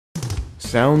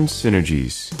Sound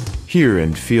synergies. Hear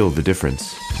and feel the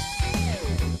difference.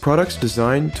 Products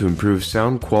designed to improve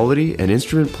sound quality and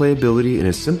instrument playability in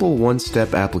a simple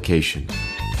one-step application.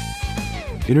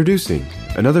 Introducing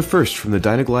another first from the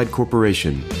Dynaglide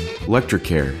Corporation,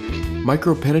 LECTRICare,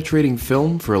 micro-penetrating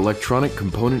film for electronic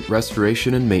component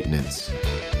restoration and maintenance.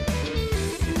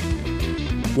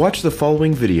 Watch the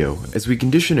following video as we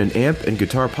condition an amp and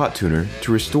guitar pot tuner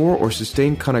to restore or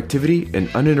sustain connectivity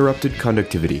and uninterrupted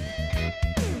conductivity.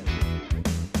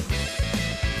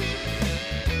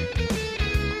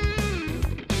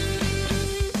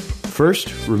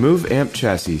 First, remove amp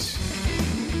chassis.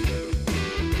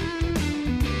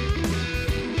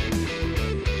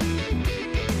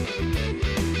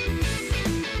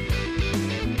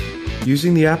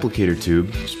 Using the applicator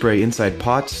tube, spray inside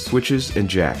pots, switches, and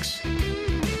jacks.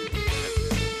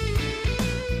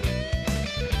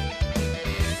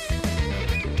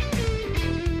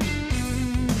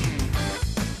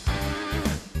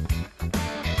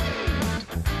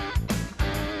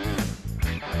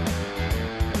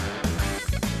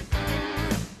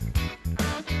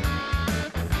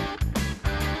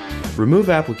 Remove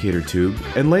applicator tube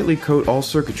and lightly coat all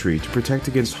circuitry to protect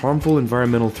against harmful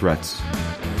environmental threats.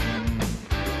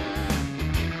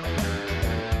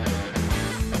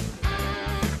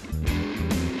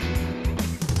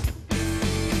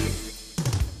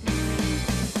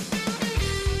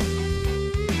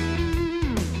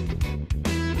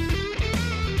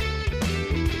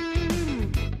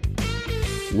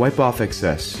 Wipe off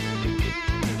excess.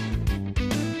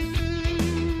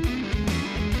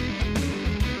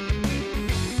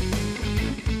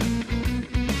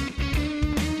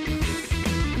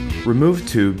 Remove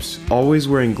tubes, always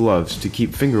wearing gloves to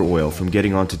keep finger oil from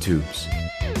getting onto tubes.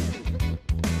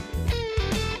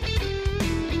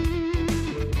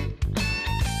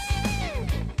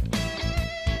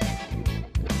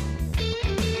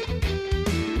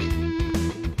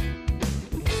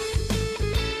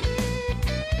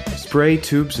 Spray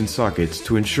tubes and sockets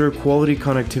to ensure quality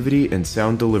connectivity and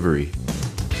sound delivery.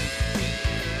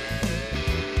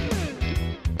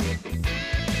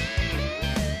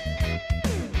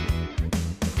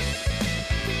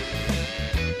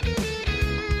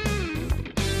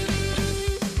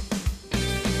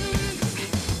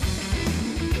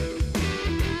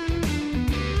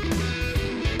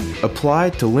 Apply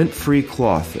to lint-free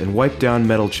cloth and wipe down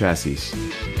metal chassis.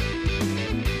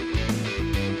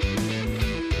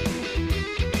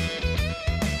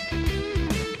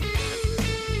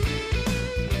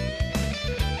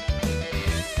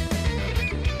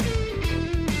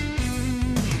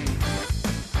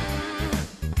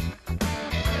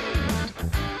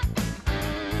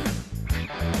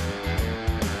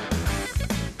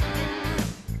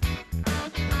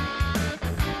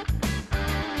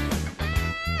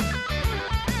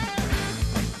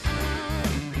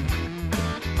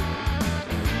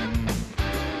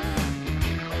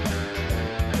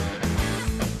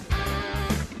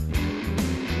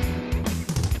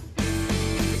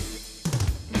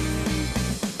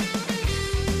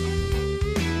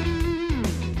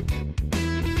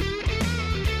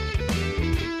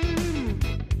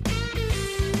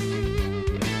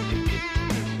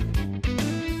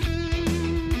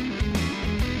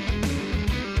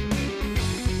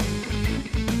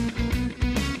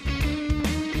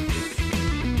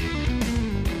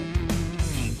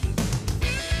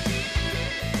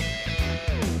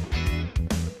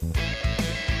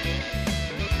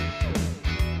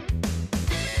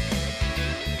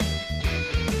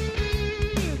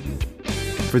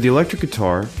 For the electric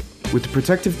guitar, with the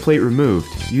protective plate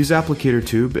removed, use applicator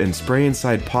tube and spray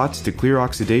inside pots to clear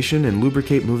oxidation and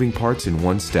lubricate moving parts in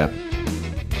one step.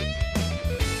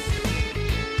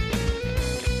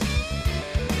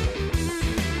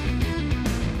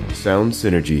 Sound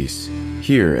synergies.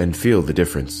 Hear and feel the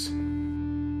difference.